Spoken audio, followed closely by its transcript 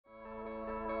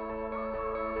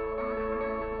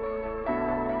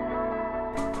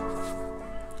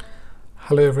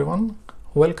Hello everyone,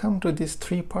 welcome to this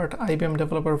three-part IBM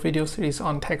developer video series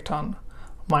on Tekton.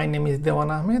 My name is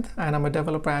Dewan Ahmed and I'm a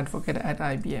developer advocate at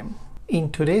IBM. In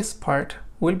today's part,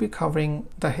 we'll be covering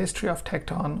the history of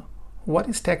Tekton, what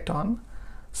is Tekton,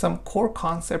 some core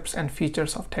concepts and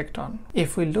features of Tekton.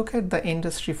 If we look at the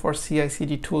industry for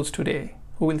CI/CD tools today,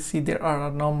 we will see there are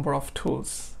a number of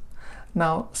tools.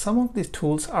 Now, some of these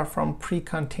tools are from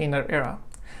pre-container era.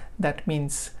 That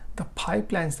means the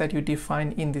pipelines that you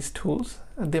define in these tools,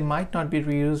 they might not be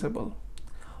reusable.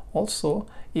 Also,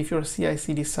 if your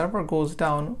CI/CD server goes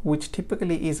down, which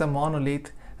typically is a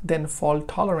monolith, then fault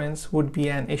tolerance would be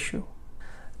an issue.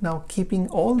 Now, keeping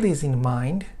all these in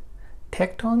mind,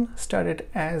 Tekton started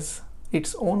as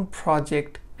its own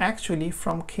project, actually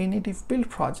from Knative build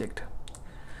project.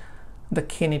 The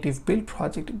Knative build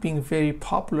project, being very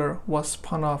popular, was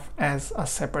spun off as a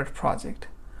separate project.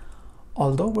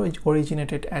 Although it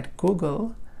originated at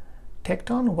Google,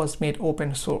 Tekton was made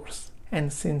open source,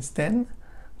 and since then,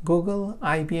 Google,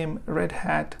 IBM, Red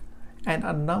Hat, and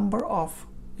a number of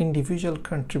individual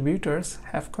contributors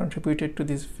have contributed to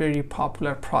this very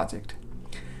popular project.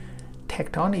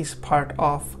 Tekton is part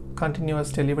of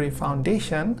Continuous Delivery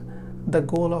Foundation, the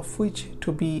goal of which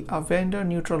to be a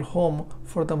vendor-neutral home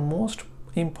for the most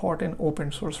important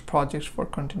open source projects for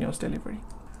continuous delivery.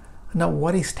 Now,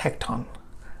 what is Tekton?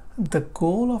 The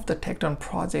goal of the Tekton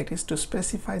project is to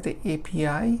specify the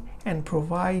API and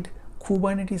provide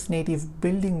Kubernetes native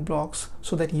building blocks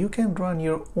so that you can run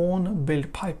your own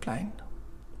build pipeline.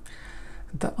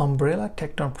 The umbrella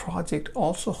Tekton project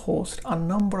also hosts a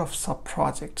number of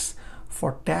sub-projects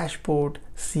for dashboard,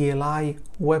 CLI,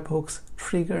 webhooks,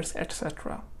 triggers,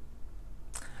 etc.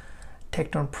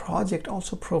 Tekton project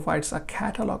also provides a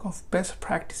catalog of best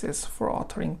practices for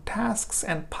authoring tasks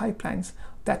and pipelines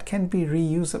that can be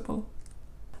reusable.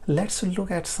 Let's look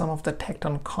at some of the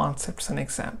Tekton concepts and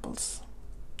examples.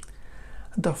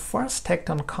 The first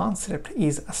Tekton concept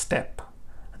is a step.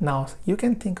 Now, you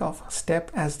can think of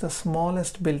step as the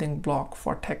smallest building block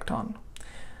for Tekton.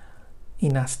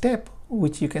 In a step,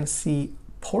 which you can see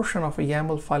portion of a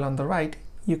YAML file on the right,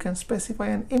 you can specify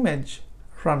an image,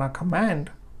 run a command,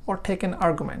 or take an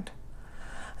argument.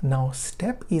 Now,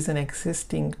 step is an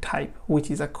existing type,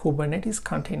 which is a Kubernetes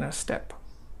container step.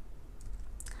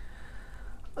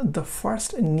 The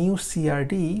first new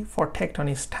CRD for Tekton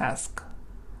is task.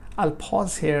 I'll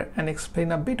pause here and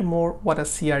explain a bit more what a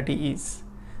CRD is.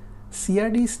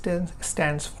 CRD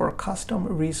stands for Custom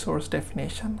Resource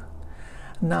Definition.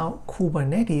 Now,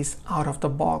 Kubernetes out of the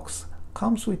box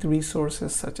comes with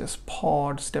resources such as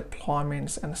pods,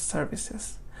 deployments, and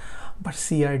services. But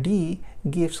CRD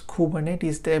gives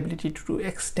Kubernetes the ability to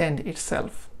extend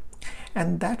itself.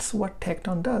 And that's what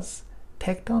Tekton does.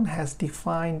 Tekton has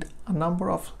defined a number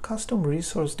of custom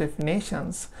resource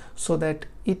definitions so that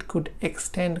it could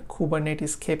extend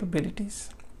Kubernetes capabilities.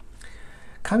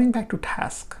 Coming back to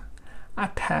task.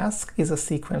 A task is a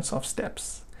sequence of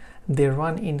steps. They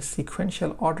run in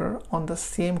sequential order on the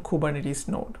same Kubernetes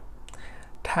node.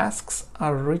 Tasks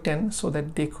are written so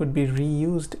that they could be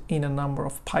reused in a number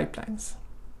of pipelines.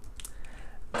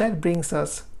 That brings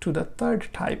us to the third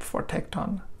type for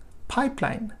Tekton,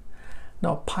 pipeline.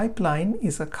 Now, pipeline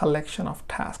is a collection of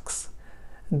tasks.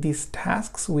 These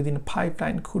tasks within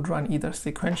pipeline could run either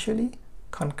sequentially,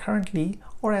 concurrently,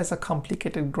 or as a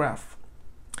complicated graph.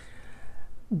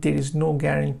 There is no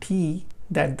guarantee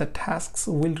that the tasks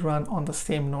will run on the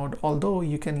same node, although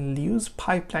you can use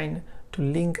pipeline to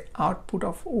link output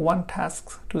of one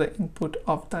task to the input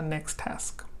of the next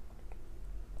task.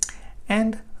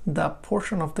 And the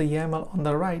portion of the YAML on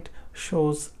the right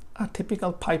shows a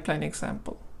typical pipeline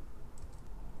example.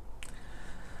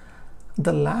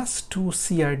 The last two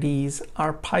CRDs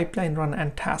are pipeline run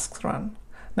and tasks run.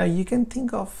 Now, you can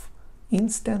think of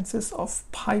instances of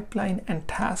pipeline and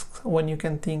tasks when you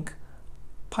can think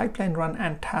pipeline run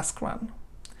and task run.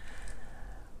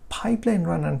 Pipeline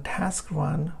run and task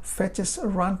run fetches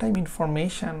runtime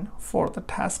information for the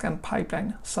task and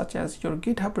pipeline, such as your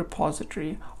GitHub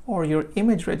repository or your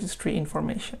image registry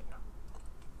information.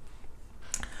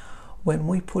 When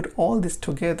we put all this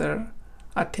together,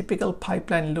 a typical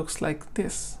pipeline looks like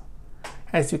this.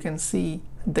 As you can see,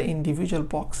 the individual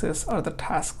boxes are the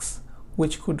tasks,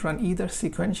 which could run either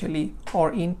sequentially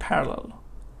or in parallel.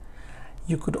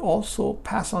 You could also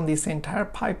pass on this entire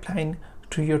pipeline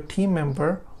to your team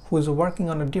member who is working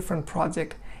on a different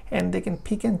project, and they can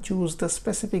pick and choose the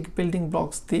specific building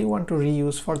blocks they want to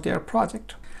reuse for their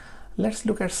project. Let's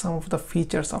look at some of the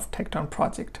features of Tekton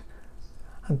project.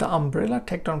 The umbrella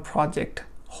Tekton project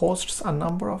hosts a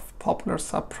number of popular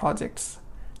sub-projects.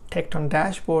 Tekton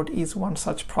Dashboard is one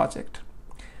such project.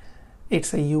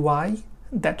 It's a UI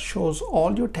that shows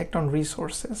all your Tekton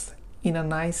resources in a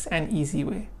nice and easy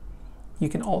way. You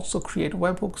can also create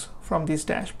webhooks from this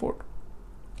dashboard.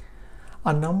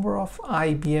 A number of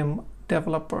IBM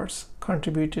developers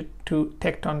contributed to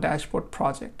Tekton dashboard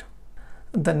project.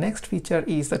 The next feature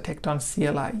is the Tekton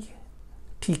CLI.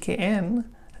 TKN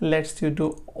lets you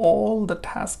do all the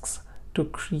tasks to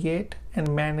create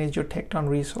and manage your Tekton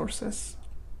resources.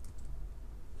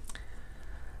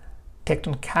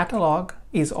 Tekton Catalog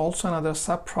is also another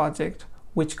sub-project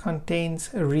which contains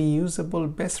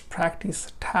reusable best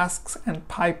practice tasks and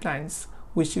pipelines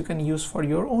which you can use for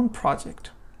your own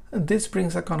project. This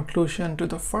brings a conclusion to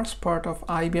the first part of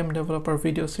IBM Developer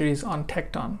video series on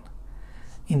Tekton.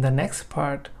 In the next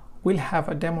part, we'll have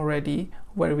a demo ready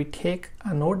where we take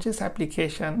a Node.js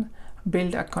application,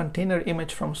 build a container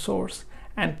image from source,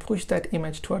 and push that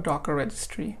image to a Docker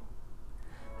registry.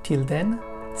 Till then,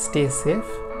 stay safe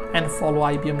and follow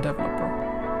IBM Developer.